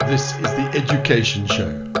This is the Education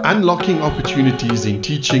Show, unlocking opportunities in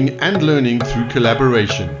teaching and learning through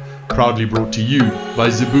collaboration. Proudly brought to you by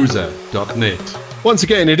Zibuza.net. Once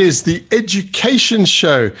again, it is the Education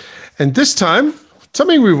Show. And this time,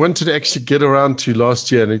 something we wanted to actually get around to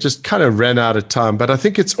last year, and it just kind of ran out of time. But I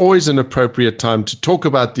think it's always an appropriate time to talk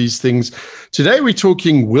about these things. Today, we're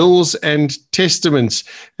talking wills and testaments.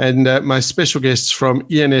 And my special guests from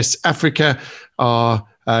ENS Africa are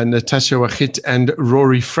Natasha and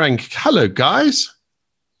Rori Frank. Hello, guys.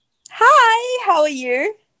 Hi, how are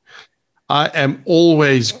you? I am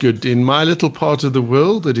always good. In my little part of the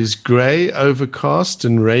world, it is grey, overcast,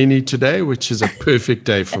 and rainy today, which is a perfect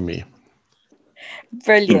day for me.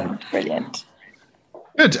 Brilliant, brilliant.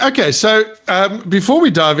 Good. Okay, so before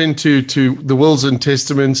we dive into the wills and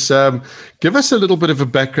testaments, give us a little bit of a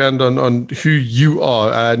background on who you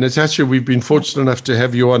are. Natasha, we've been fortunate enough to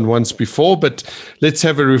have you on once before, but let's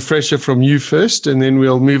have a refresher from you first, and then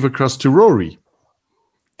we'll move across to Rori.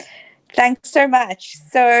 Thanks so much.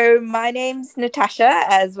 So my name's Natasha,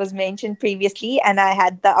 as was mentioned previously, and I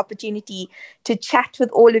had the opportunity to chat with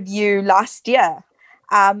all of you last year.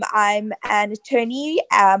 I'm an attorney,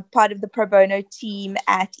 part of the pro bono team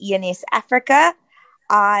at ENS Africa.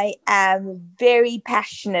 I am very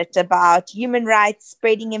passionate about human rights,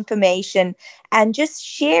 spreading information, and just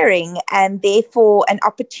sharing. And therefore, an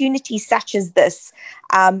opportunity such as this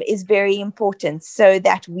is very important so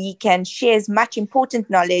that we can share as much important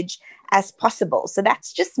knowledge as possible. So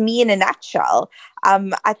that's just me in a nutshell.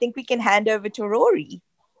 I think we can hand over to Rori.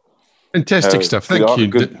 Fantastic stuff. Thank you.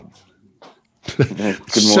 Good morning,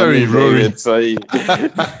 Sorry, Rori.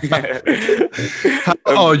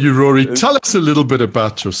 How are you, Rori? Tell us a little bit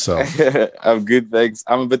about yourself. I'm good, thanks.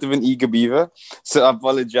 I'm a bit of an eager beaver, so I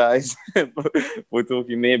apologize for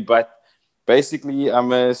talking there. But basically,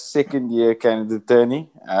 I'm a second-year candidate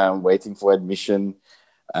attorney. I'm waiting for admission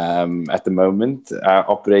at the moment. I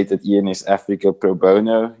operate at ENS Africa pro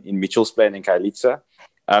bono in Mitchells Plain and Kailitsa.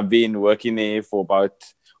 I've been working there for about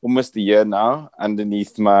almost a year now,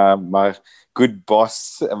 underneath my good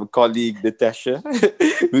boss, a colleague, Natasha,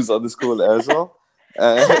 who's on this call as well.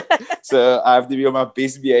 So I have to be on my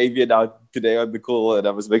best behavior now today on the call, and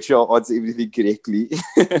I must make sure I answer everything correctly.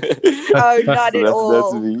 Oh, not at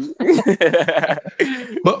all. That's me.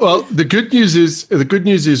 Well, the good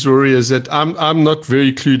news is, Rori, is that I'm not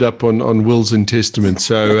very clued up on wills and testaments,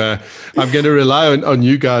 so I'm going to rely on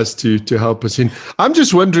you guys to help us in. I'm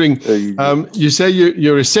just wondering, you say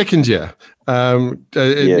you're a second year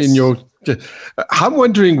Yes. in your. I'm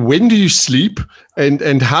wondering, when do you sleep,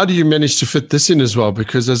 and how do you manage to fit this in as well?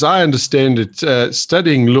 Because as I understand it,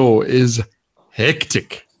 studying law is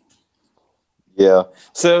hectic. Yeah.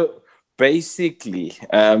 So basically,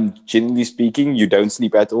 generally speaking, you don't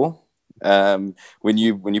sleep at all. When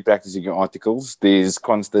you're practicing your articles, there's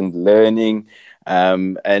constant learning,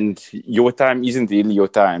 and your time isn't really your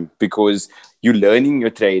time because you're learning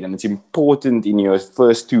your trade, and it's important in your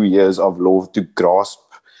first 2 years of law to grasp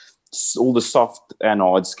all the soft and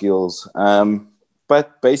hard skills.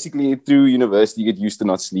 But basically, through university, you get used to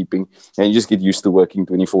not sleeping, and you just get used to working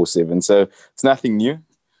 24/7. So it's nothing new.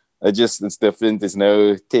 It's different. There's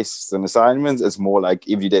no tests and assignments. It's more like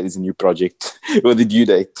every day there's a new project or the due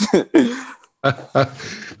date.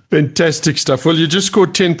 Fantastic stuff. Well, you just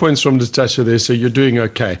scored 10 points from Natasha there, so you're doing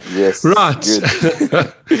okay. Yes. Right.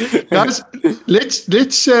 Guys, let's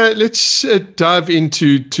dive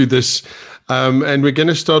into this. And we're going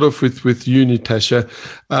to start off with you, Natasha.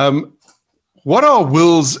 What are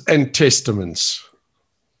wills and testaments?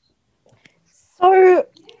 So,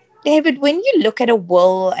 David, when you look at a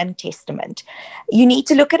will and testament, you need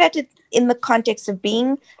to look at it in the context of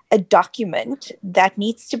being a document that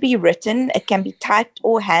needs to be written. It can be typed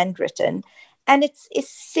or handwritten. And it's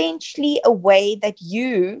essentially a way that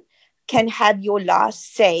you can have your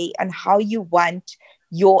last say on how you want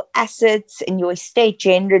your assets and your estate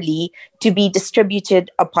generally to be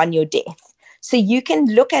distributed upon your death. So you can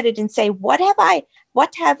look at it and say, what have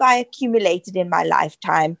I accumulated in my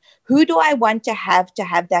lifetime? Who do I want to have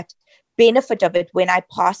that benefit of it when I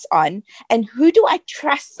pass on? And who do I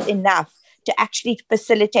trust enough to actually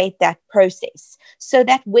facilitate that process so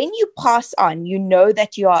that when you pass on, you know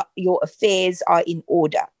that your affairs are in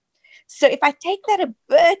order? So if I take that a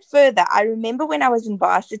bit further, I remember when I was in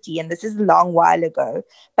varsity, and this is a long while ago,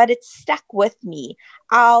 but it stuck with me.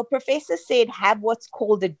 Our professor said, have what's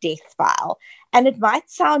called a death file. And it might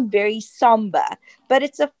sound very somber, but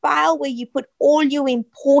it's a file where you put all your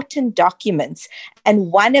important documents,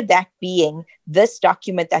 and one of that being this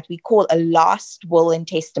document that we call a last will and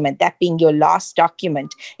testament, that being your last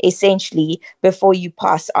document, essentially, before you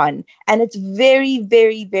pass on. And it's very,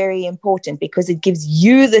 very, very important because it gives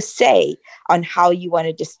you the say on how you want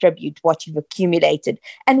to distribute what you've accumulated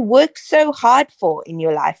and worked so hard for in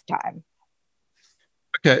your lifetime.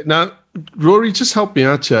 Okay, now, Rory, just help me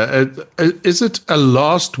out here. Is it a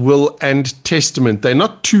last will and testament? They're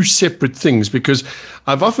not two separate things, because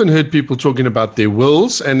I've often heard people talking about their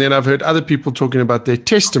wills, and then I've heard other people talking about their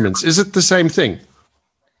testaments. Is it the same thing?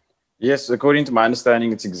 Yes, according to my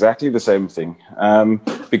understanding, it's exactly the same thing.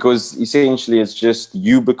 Because essentially it's just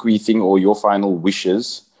you bequeathing or your final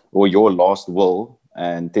wishes or your last will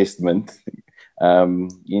and testament,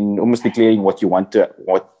 in almost declaring what you want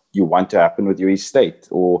to happen with your estate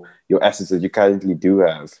or your assets that you currently do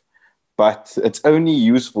have. But it's only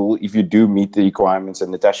useful if you do meet the requirements,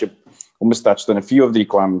 and Natasha almost touched on a few of the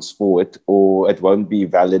requirements for it, or it won't be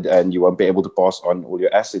valid and you won't be able to pass on all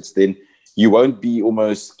your assets. Then you won't be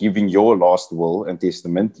almost giving your last will and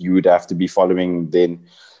testament. You would have to be following then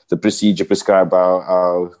the procedure prescribed by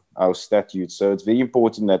our statutes. So it's very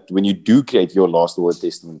important that when you do create your last will and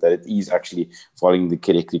testament, that it is actually following the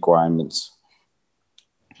correct requirements.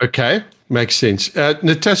 Okay, makes sense.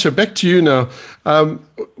 Natasha, back to you now.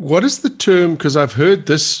 What is the term, because I've heard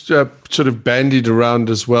this sort of bandied around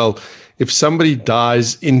as well, if somebody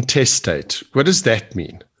dies intestate, what does that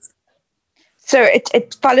mean? So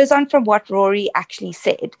it follows on from what Rory actually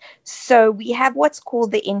said. So we have what's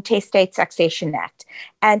called the Intestate Succession Act.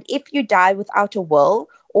 And if you die without a will,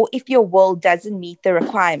 or if your will doesn't meet the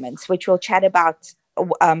requirements, which we'll chat about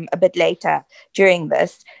a bit later during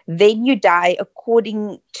this, then you die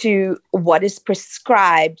according to what is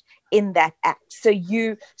prescribed in that act.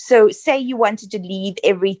 So say you wanted to leave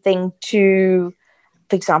everything to,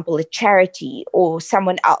 for example, a charity or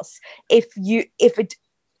someone else. If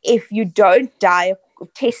you don't die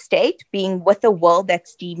testate, being with a will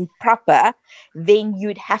that's deemed proper, then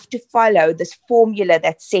you'd have to follow this formula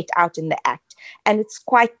that's set out in the act. And it's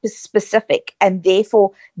quite specific. And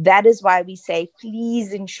therefore, that is why we say,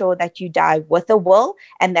 please ensure that you die with a will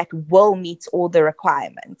and that will meets all the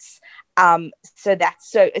requirements. So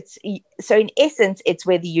in essence, it's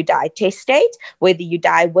whether you die testate, whether you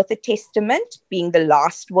die with a testament, being the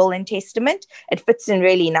last will and testament, it fits in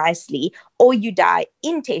really nicely, or you die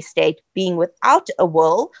intestate, being without a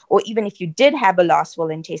will, or even if you did have a last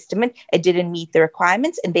will and testament, it didn't meet the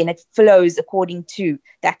requirements, and then it flows according to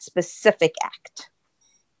that specific act.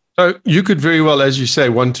 So you could very well, as you say,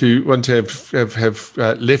 want to have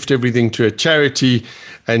left everything to a charity,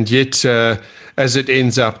 and yet as it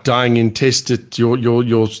ends up dying intestate,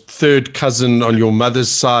 your third cousin on your mother's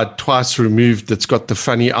side, twice removed, that's got the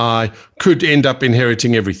funny eye, could end up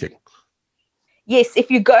inheriting everything. Yes, if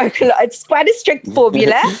you go, it's quite a strict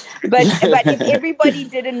formula, but if everybody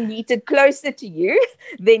didn't meet it closer to you,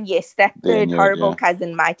 then yes, that third horrible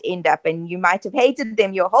cousin might end up, and you might have hated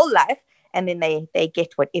them your whole life, and then they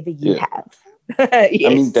get whatever you have.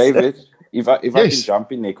 Yes. I mean, David, if I can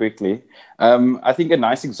jump in there quickly, I think a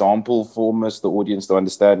nice example for most of the audience to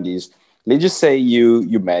understand is, let's just say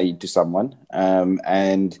you're married to someone,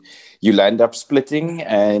 and you land up splitting,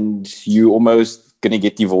 and you almost going to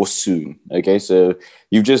get divorced soon. Okay, so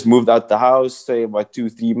you've just moved out the house, say about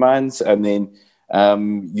 2-3 months, and then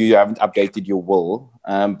you haven't updated your will,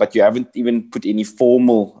 but you haven't even put any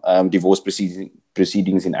formal divorce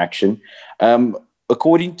proceedings in action.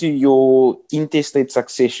 According to your intestate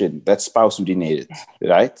succession, that spouse would inherit,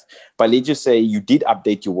 right? But let's just say you did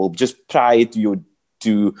update your will just prior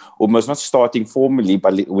to almost not starting formally,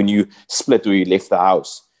 but when you split or you left the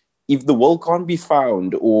house. If the will can't be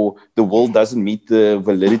found, or the will doesn't meet the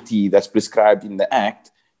validity that's prescribed in the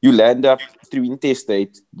act, you land up through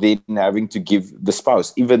intestate then having to give the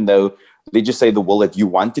spouse, even though, let's just say, the will that you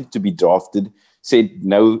wanted to be drafted said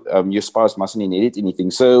no, your spouse mustn't inherit anything.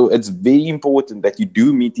 So it's very important that you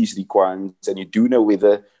do meet these requirements and you do know where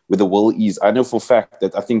the will is. I know for a fact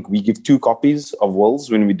that I think we give 2 copies of wills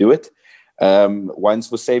when we do it. One's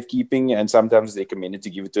for safekeeping, and sometimes they recommended to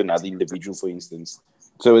give it to another individual, for instance.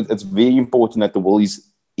 So it's very important that the will is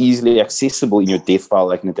easily accessible in your death file,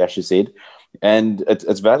 like Natasha said, and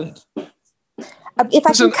it's valid. If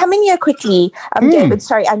I can come in here quickly, David,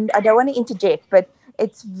 sorry, I don't want to interject, but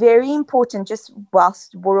it's very important, just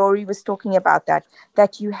whilst Rory was talking about that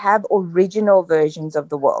you have original versions of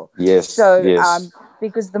the will. Yes. So,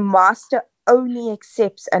 because the master only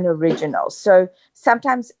accepts an original. So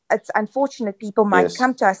sometimes it's unfortunate, people might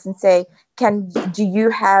come to us and say, do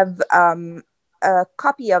you have a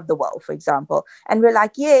copy of the will, for example, and we're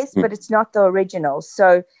like, yes, but it's not the original,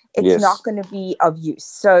 so it's Yes. not going to be of use.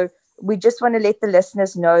 So we just want to let the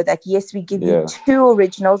listeners know that, yes, we give Yeah. you 2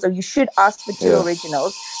 originals, or you should ask for 2 Yeah.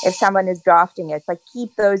 originals if someone is drafting it, but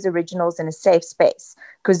keep those originals in a safe space,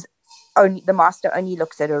 because the master only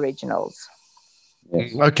looks at originals.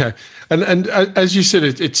 Yes. Okay. And as you said,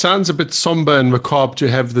 it sounds a bit somber and macabre to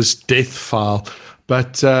have this death file,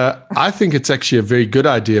 but I think it's actually a very good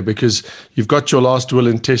idea, because you've got your last will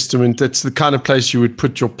and testament. That's the kind of place you would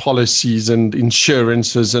put your policies and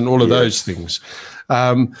insurances and all of those things.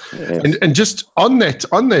 And just on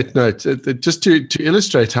that note, just to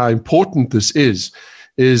illustrate how important this is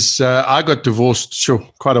I got divorced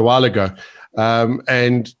quite a while ago,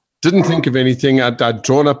 and didn't think of anything. I'd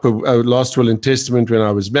drawn up a last will and testament when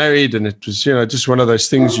I was married, and it was just one of those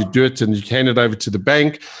things. You do it and you hand it over to the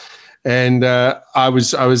bank. And I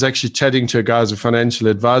was actually chatting to a guy as a financial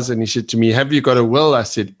advisor, and he said to me, "Have you got a will?" I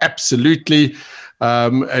said, "Absolutely."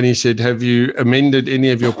 And he said, "Have you amended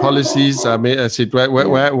any of your policies?" I said,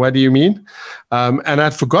 what do you mean? And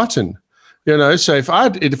I'd forgotten, so if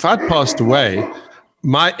I'd passed away,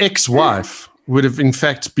 my ex-wife would have in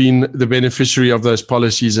fact been the beneficiary of those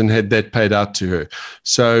policies and had that paid out to her.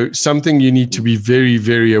 So something you need to be very,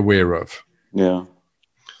 very aware of. Yeah.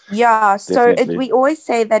 Yeah, so Definitely. we always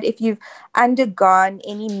say that if you've undergone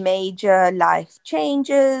any major life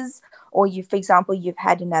changes, or for example, you've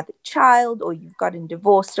had another child, or you've gotten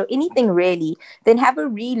divorced, or anything really, then have a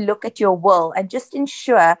re-look at your will and just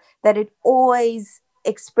ensure that it always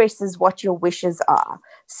expresses what your wishes are,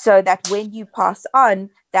 so that when you pass on,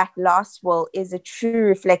 that last will is a true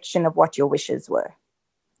reflection of what your wishes were.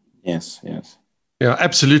 Yes. Yeah,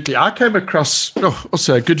 absolutely. I came across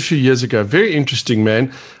also a good few years ago, a very interesting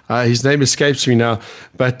man. His name escapes me now,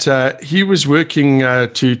 but he was working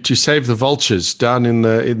to save the vultures down in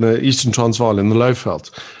the Eastern Transvaal, in the Lowveld.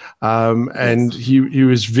 And he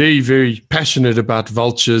was very, very passionate about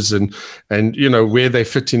vultures and where they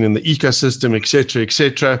fit in the ecosystem, et cetera, et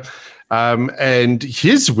cetera. And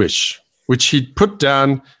his wish, which he'd put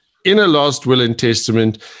down in a last will and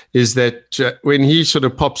testament, is that when he sort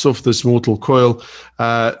of pops off this mortal coil,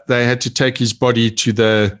 they had to take his body to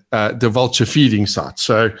the vulture feeding site.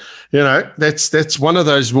 So, that's one of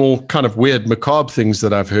those more kind of weird, macabre things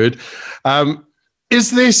that I've heard.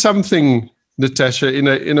 Is there something, Natasha,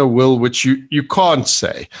 in a will which you can't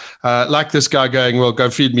say, like this guy going, "Well,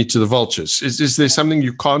 go feed me to the vultures"? Is there something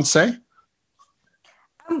you can't say?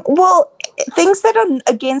 Well, things that are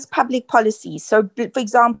against public policy. So, for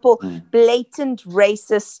example, blatant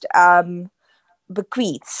racist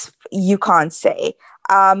bequeaths, you can't say.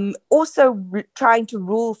 Also, trying to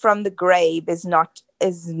rule from the grave is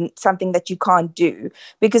something that you can't do,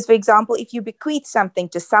 because, for example, if you bequeath something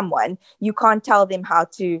to someone, you can't tell them how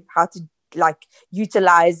to like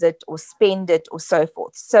utilize it or spend it or so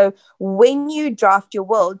forth. So when you draft your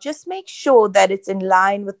will, just make sure that it's in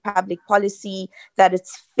line with public policy, that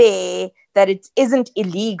it's fair, that it isn't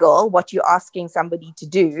illegal what you're asking somebody to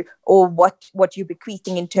do, or what you're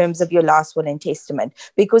bequeathing in terms of your last will and testament,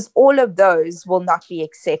 because all of those will not be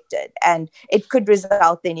accepted, and it could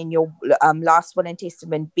result then in your last will and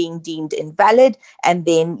testament being deemed invalid, and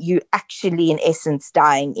then you actually in essence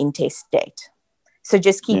dying intestate. So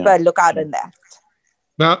just keep a lookout on that.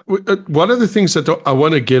 Now, one of the things that I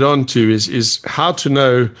want to get on to is how to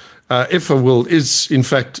know if a will is, in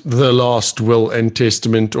fact, the last will and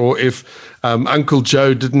testament, or if Uncle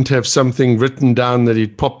Joe didn't have something written down that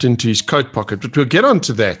he'd popped into his coat pocket. But we'll get on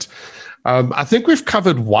to that. I think we've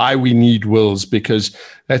covered why we need wills, because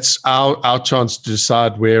that's our chance to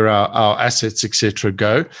decide where our assets, etc.,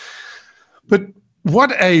 go. But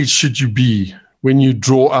what age should you be when you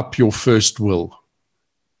draw up your first will?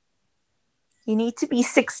 You need to be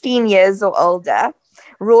 16 years or older.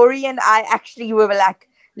 Rory and I actually were like,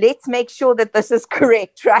 let's make sure that this is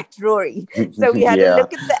correct, right, Rory? So we had a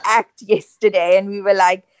look at the act yesterday, and we were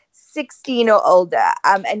like, 16 or older.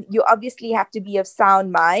 And you obviously have to be of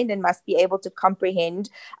sound mind and must be able to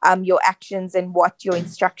comprehend your actions and what your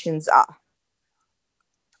instructions are.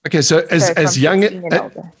 Okay, so as young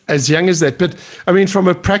as that. But I mean, from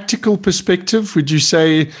a practical perspective, would you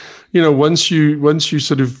say, once you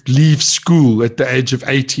sort of leave school at the age of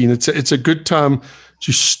 18, it's a good time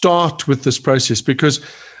to start with this process, because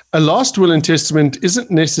a last will and testament isn't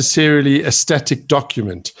necessarily a static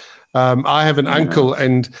document. I have an uncle,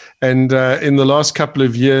 and in the last couple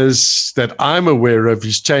of years that I'm aware of,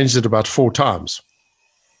 he's changed it about 4 times.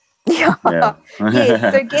 Yeah.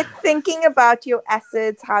 Yes. So get thinking about your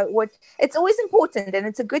assets, it's always important, and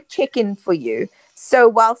it's a good check-in for you So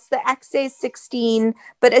whilst the act says 16,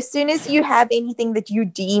 but as soon as you have anything that you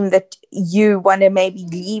deem that you want to maybe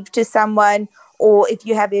leave to someone, or if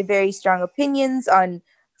you have a very strong opinions on,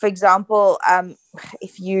 for example,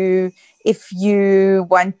 if you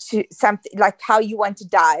want to something like how you want to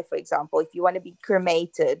die, for example, if you want to be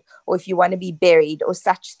cremated or if you want to be buried or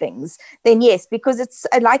such things, then yes, because it's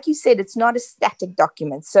like you said, it's not a static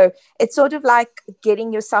document. So it's sort of like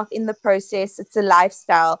getting yourself in the process. It's a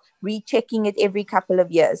lifestyle, rechecking it every couple of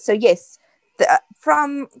years. So yes,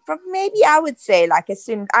 from maybe I would say like as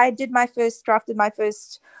soon I drafted my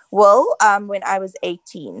first will when I was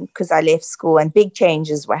 18 because I left school and big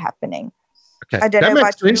changes were happening. Okay. I don't know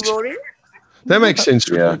about you, Rory. That makes sense.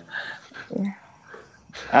 Yeah.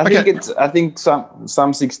 I think some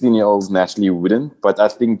 16-year-olds naturally wouldn't, but I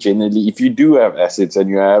think generally if you do have assets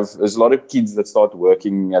and there's a lot of kids that start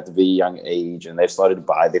working at a very young age and they've started to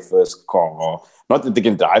buy their first car, not that they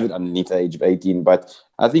can drive it underneath the age of 18, but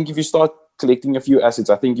I think if you start collecting a few assets,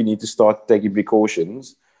 I think you need to start taking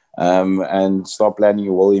precautions and start planning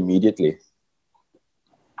your will immediately.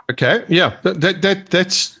 Okay, yeah,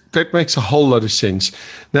 that makes a whole lot of sense.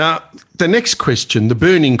 Now, the next question, the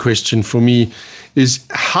burning question for me is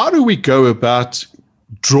how do we go about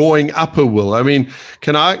drawing up a will? I mean,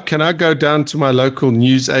 can I go down to my local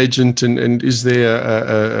news agent and is there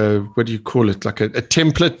a what do you call it, like a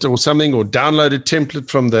template or something, or download a template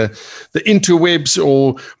from the interwebs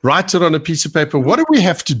or write it on a piece of paper? What do we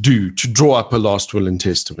have to do to draw up a last will and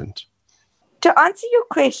testament? To answer your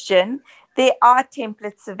question, there are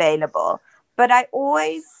templates available, but I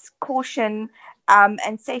always caution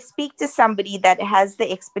and say speak to somebody that has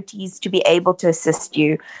the expertise to be able to assist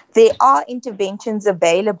you. There are interventions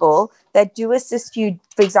available that do assist you.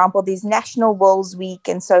 For example, there's National Wills Week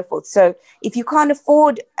and so forth. So if you can't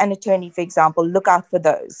afford an attorney, for example, look out for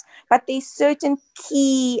those. But there's certain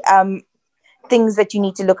key things that you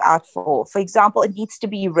need to look out for. For example, it needs to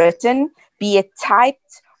be written, be it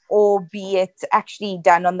typed, or be it actually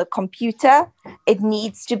done on the computer. It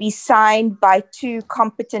needs to be signed by 2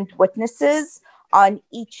 competent witnesses on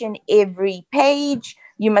each and every page.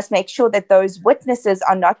 You must make sure that those witnesses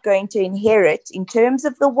are not going to inherit in terms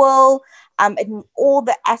of the will, and all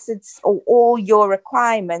the assets or all your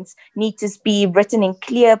requirements need to be written in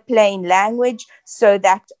clear, plain language so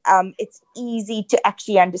that it's easy to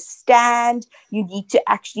actually understand. You need to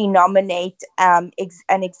actually nominate an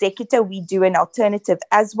executor. We do an alternative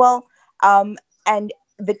as well. And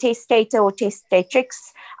the testator or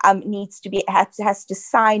testatrix has to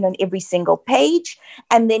sign on every single page.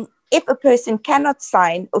 And then if a person cannot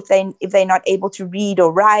sign, if they're not able to read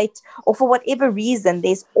or write, or for whatever reason,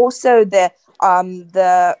 there's also the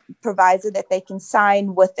proviso that they can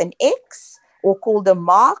sign with an X or called a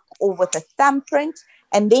mark or with a thumbprint.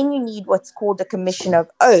 And then you need what's called a commission of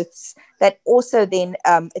oaths that also then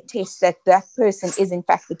attests that that person is in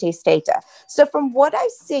fact the testator. So from what I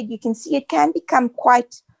said, you can see it can become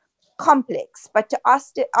quite complex. But to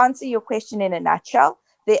answer your question in a nutshell,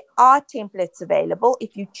 there are templates available.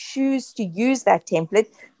 If you choose to use that template,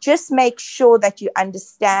 just make sure that you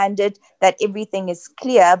understand it, that everything is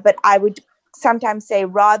clear. But I would sometimes say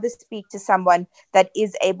rather speak to someone that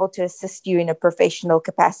is able to assist you in a professional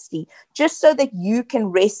capacity, just so that you can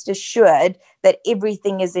rest assured that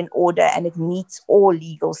everything is in order and it meets all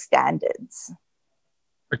legal standards.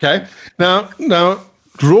 Okay. Now,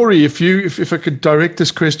 Rory, if I could direct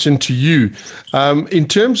this question to you, in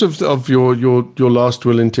terms of your last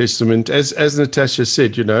will and testament, as Natasha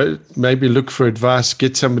said, maybe look for advice,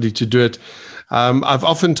 get somebody to do it. I've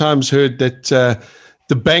oftentimes heard that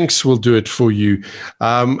the banks will do it for you,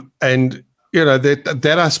 and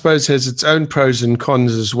that I suppose has its own pros and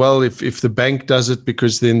cons as well. If the bank does it,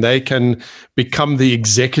 because then they can become the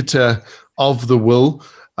executor of the will.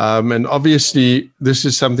 And obviously, this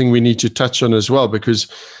is something we need to touch on as well, because,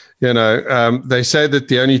 they say that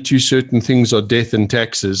the only 2 certain things are death and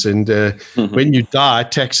taxes. And when you die,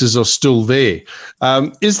 taxes are still there.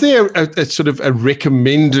 Is there a sort of a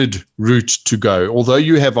recommended route to go, although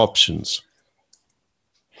you have options?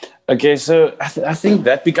 Okay, so I think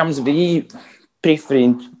that becomes very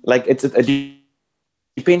preferent. Like it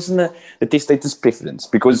depends on the testator's preference,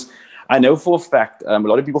 because I know for a fact a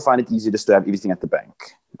lot of people find it easier just to have everything at the bank.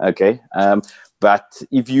 Okay, but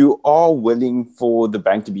if you are willing for the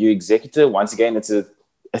bank to be your executor, once again,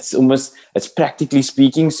 it's practically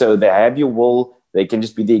speaking. So they have your will, they can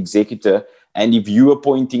just be the executor. And if you're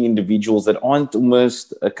appointing individuals that aren't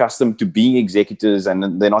almost accustomed to being executors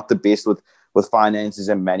and they're not the best with finances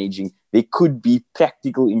and managing, there could be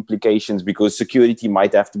practical implications because security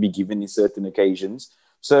might have to be given in certain occasions.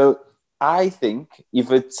 So I think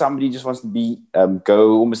if somebody just wants to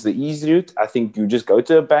go almost the easy route, I think you just go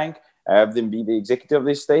to a bank, have them be the executor of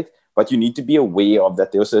the estate, but you need to be aware of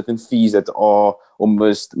that there are certain fees that are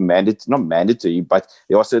almost not mandatory, but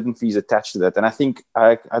there are certain fees attached to that. And I think,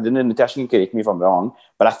 I don't know, Natasha can correct me if I'm wrong,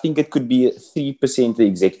 but I think it could be 3% the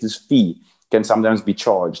executive's fee can sometimes be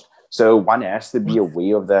charged. So one has to be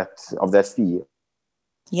aware of that fee.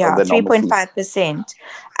 Yeah,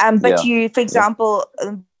 3.5%. But you, for example,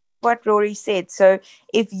 what Rory said, so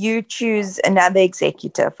if you choose another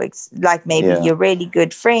executor, like maybe your really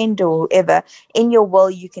good friend or whoever, in your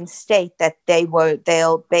will you can state that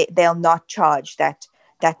they'll not charge that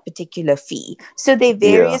particular fee. So there are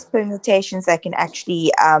various permutations that can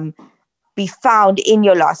actually be found in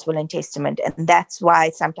your last will and testament, and that's why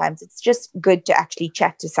sometimes it's just good to actually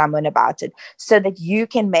chat to someone about it so that you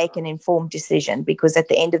can make an informed decision, because at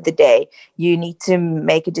the end of the day you need to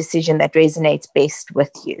make a decision that resonates best with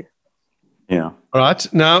you. All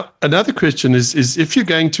right, now another question is if you're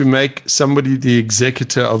going to make somebody the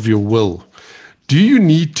executor of your will, do you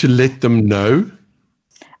need to let them know?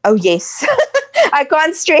 Oh yes. I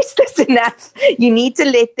can't stress this enough. You need to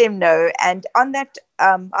let them know. And on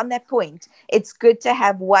that point, it's good to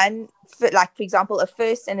have one, like for example, a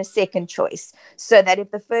first and a second choice, so that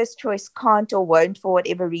if the first choice can't or won't for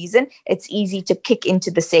whatever reason, it's easy to kick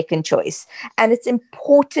into the second choice. And it's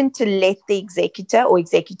important to let the executor or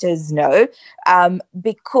executors know,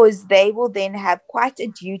 because they will then have quite a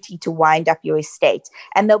duty to wind up your estate,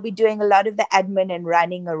 and they'll be doing a lot of the admin and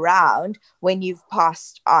running around when you've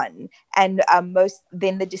passed on, and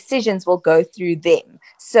then the decisions will go through them.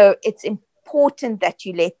 So it's important that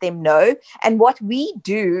you let them know. And what we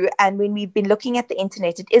do, and when we've been looking at the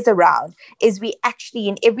internet, it is around, is we actually,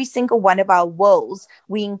 in every single one of our wills,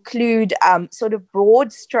 we include sort of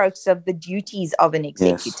broad strokes of the duties of an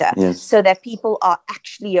executor, so that people are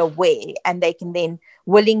actually aware and they can then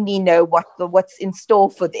willingly know what's in store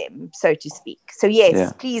for them, so to speak. So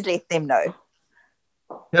please let them know.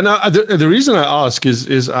 And the reason I ask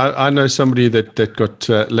is I know somebody that got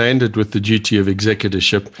landed with the duty of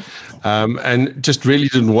executorship, and just really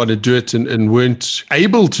didn't want to do it and weren't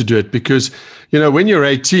able to do it because, when you're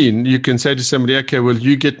 18, you can say to somebody, okay, well,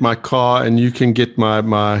 you get my car and you can get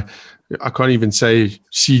my I can't even say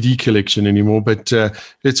CD collection anymore, but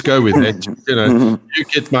let's go with that. You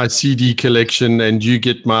get my CD collection and you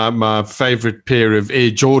get my favorite pair of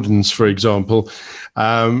Air Jordans, for example.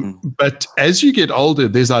 But as you get older,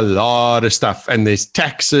 there's a lot of stuff, and there's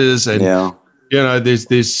taxes, and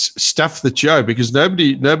there's stuff that you owe, because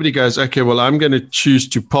nobody goes, okay, well, I'm going to choose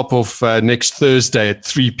to pop off next Thursday at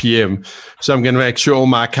 3 p.m. So I'm going to make sure all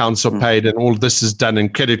my accounts are paid and all this is done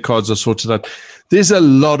and credit cards are sorted out. There's a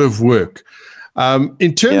lot of work.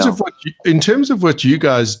 In terms of what you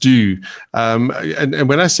guys do, and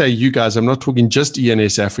when I say you guys, I'm not talking just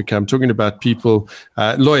ENS Africa. I'm talking about people,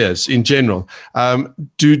 lawyers in general.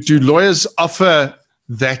 Do lawyers offer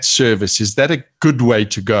that service? Is that a good way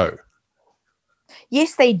to go?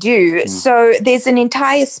 Yes, they do. So there's an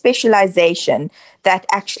entire specialization that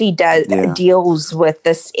actually deals with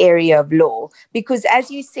this area of law, because as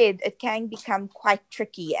you said, it can become quite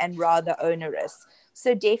tricky and rather onerous.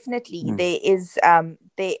 So definitely there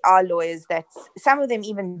are lawyers that, some of them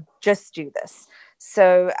even just do this.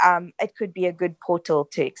 So it could be a good portal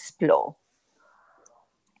to explore.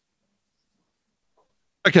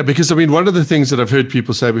 Okay, because one of the things that I've heard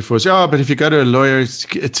people say before is, but if you go to a lawyer,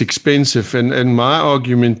 it's expensive. And my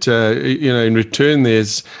argument, in return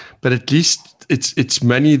but at least it's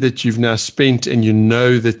money that you've now spent, and you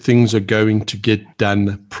know that things are going to get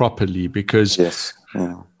done properly, because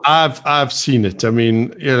I've seen it.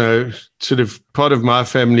 Sort of part of my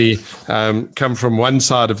family come from one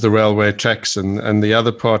side of the railway tracks, and the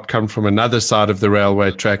other part come from another side of the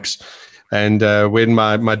railway tracks. And when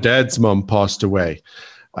my dad's mom passed away,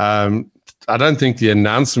 I don't think the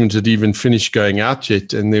announcement had even finished going out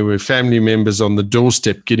yet, and there were family members on the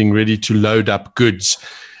doorstep getting ready to load up goods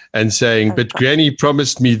and saying, but Granny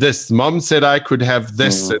promised me this. Mom said I could have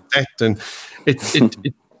this and that. And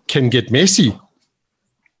it can get messy.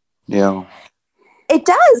 Yeah. It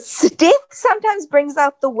does. Death sometimes brings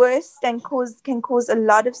out the worst and can cause a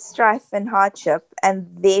lot of strife and hardship. And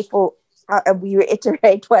therefore, we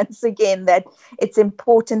reiterate once again that it's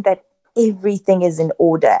important that everything is in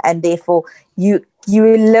order, and therefore you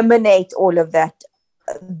eliminate all of that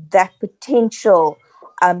potential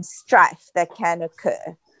strife that can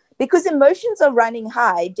occur, because emotions are running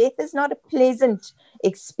high. Death is not a pleasant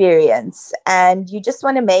experience, and you just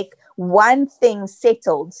want to make one thing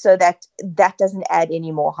settled so that doesn't add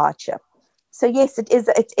any more hardship. So yes, it is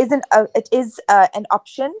an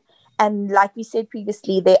option, And like we said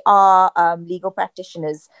previously, there are legal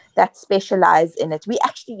practitioners that specialize in it. We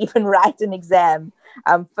actually even write an exam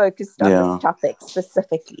focused on this topic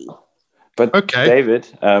specifically. But David,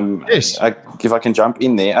 yes. If I can jump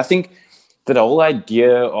in there, I think that the whole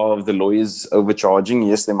idea of the lawyers overcharging,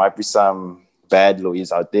 yes, there might be some bad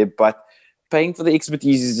lawyers out there, but paying for the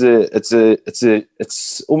expertise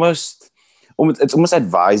it's almost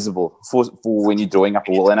advisable for when you're drawing up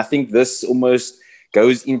a will. And I think this almost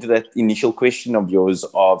goes into that initial question of yours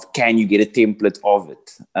of, can you get a template of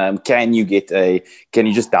it? Can you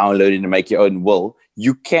just download it and make your own will?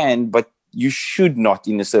 You can, but you should not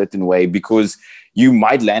in a certain way, because you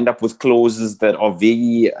might land up with clauses that are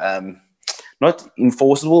very not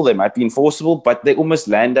enforceable. They might be enforceable, but they almost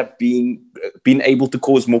land up being able to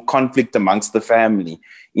cause more conflict amongst the family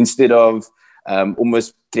instead of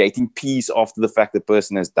almost creating peace after the fact the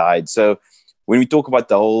person has died. So when we talk about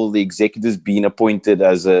the executors being appointed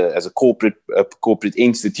as a corporate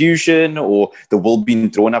institution, or the will being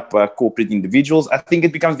drawn up by corporate individuals, I think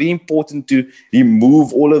it becomes very important to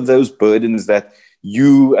remove all of those burdens that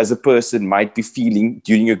you as a person might be feeling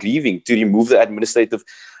during your grieving, to remove the administrative,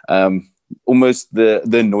 almost the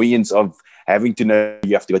annoyance of having to know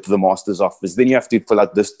you have to go to the master's office, then you have to fill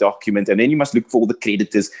out this document, and then you must look for all the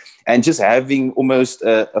creditors, and just having almost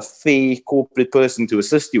a fair corporate person to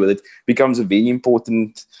assist you with it becomes a very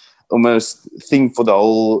important almost thing for the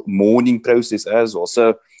whole mourning process as well.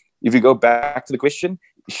 So if you go back to the question,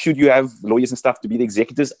 should you have lawyers and stuff to be the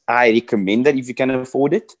executors? I recommend that if you can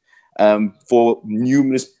afford it, for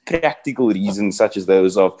numerous practical reasons, such as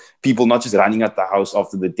those of people not just running out the house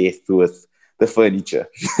after the death with the furniture.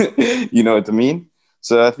 You know what I mean?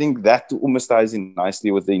 So I think that almost ties in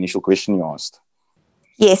nicely with the initial question you asked.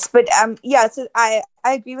 Yes, but so I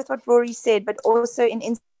agree with what Rory said, but also in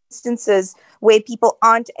instances where people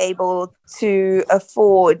aren't able to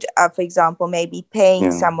afford, for example, maybe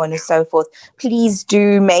paying someone or so forth, please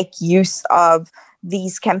do make use of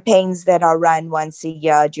these campaigns that are run once a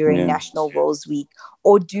year during National Wills Week,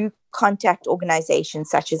 or do contact organizations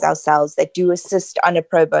such as ourselves that do assist on a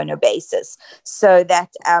pro bono basis, so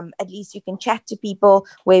that at least you can chat to people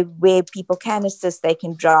where people can assist. They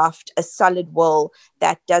can draft a solid will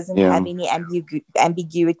that doesn't have any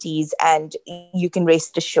ambiguities, and you can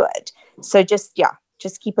rest assured. So just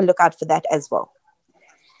keep a lookout for that as well.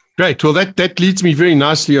 Great. Well, that leads me very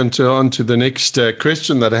nicely onto the next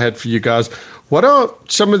question that I had for you guys. What are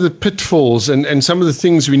some of the pitfalls and some of the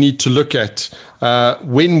things we need to look at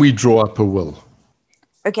when we draw up a will?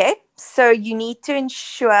 Okay, so you need to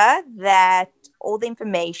ensure that all the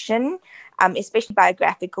information, especially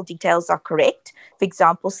biographical details, are correct. For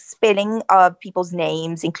example, spelling of people's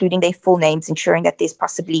names, including their full names, ensuring that there's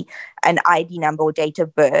possibly an ID number or date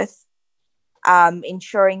of birth.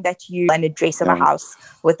 Ensuring that you an address of a house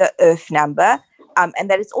with an earth number, and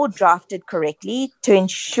that it's all drafted correctly, to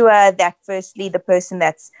ensure that firstly the person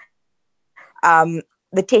that's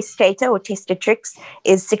the testator or testatrix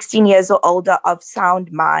is 16 years or older, of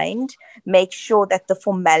sound mind. Make sure that the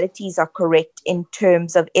formalities are correct in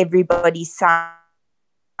terms of everybody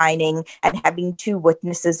signing and having two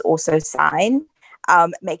witnesses also sign.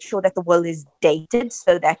 Make sure that the will is dated,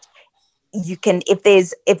 so that you can, if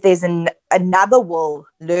there's another will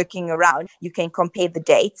lurking around, you can compare the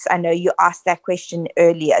dates. I know you asked that question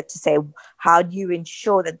earlier to say, how do you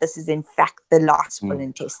ensure that this is in fact the last will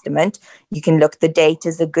and testament? You can look, the date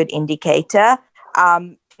is a good indicator.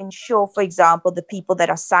 Ensure, for example, the people that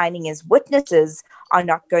are signing as witnesses are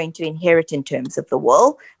not going to inherit in terms of the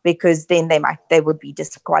will, because then they would be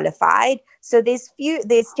disqualified. So there's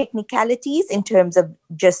technicalities in terms of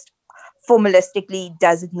just formalistically,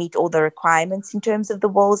 does it meet all the requirements in terms of the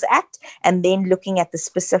Wills Act? And then looking at the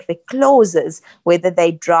specific clauses, whether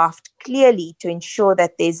they draft clearly to ensure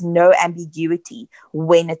that there's no ambiguity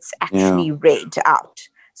when it's actually read out.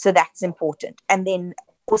 So that's important. And then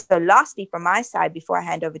also, lastly, from my side, before I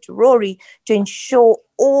hand over to Rory, to ensure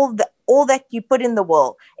all that you put in the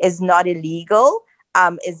will is not illegal,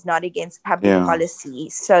 is not against public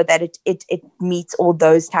policy, so that it meets all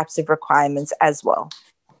those types of requirements as well.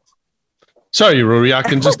 Sorry, Rory, I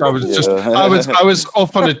was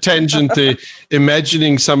off on a tangent there,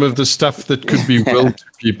 imagining some of the stuff that could be willed to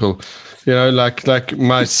people, like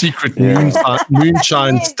my secret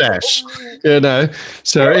moonshine stash,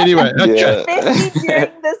 So anyway, okay. Especially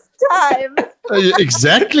during this time.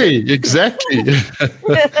 Exactly.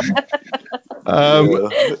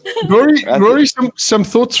 Rory, some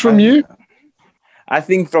thoughts from you? I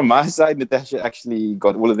think from my side, Natasha actually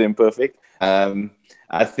got all of them perfect.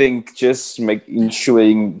 I think just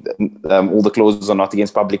ensuring all the clauses are not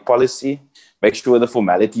against public policy, make sure the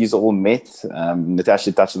formalities are all met.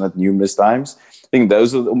 Natasha touched on it numerous times. I think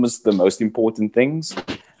those are almost the most important things.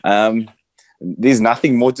 There's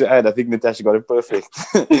nothing more to add. I think Natasha got it perfect.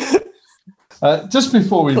 Just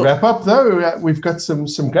before we wrap up, though, we've got some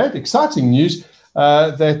great, exciting news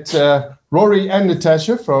that Rori and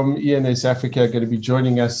Natasha from ENS Africa are going to be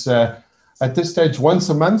joining us at this stage once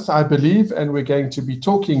a month, I believe, and we're going to be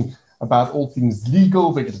talking about all things legal.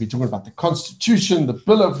 We're going to be talking about the Constitution, the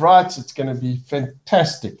Bill of Rights. It's going to be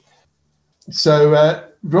fantastic. So,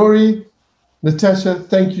 Rori, Natasha,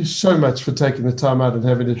 thank you so much for taking the time out and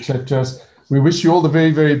having a chat to us. We wish you all the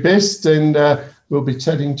very, very best, and we'll be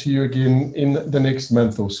chatting to you again in the next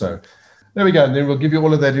month or so. There we go. And then we'll give you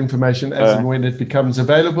all of that information as and when it becomes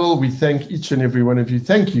available. We thank each and every one of you.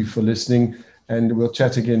 Thank you for listening, and we'll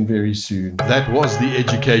chat again very soon. That was the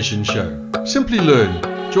Education Show. Simply learn.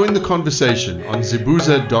 Join the conversation on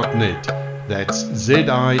zibuza.net. That's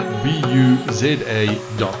zibuza.net.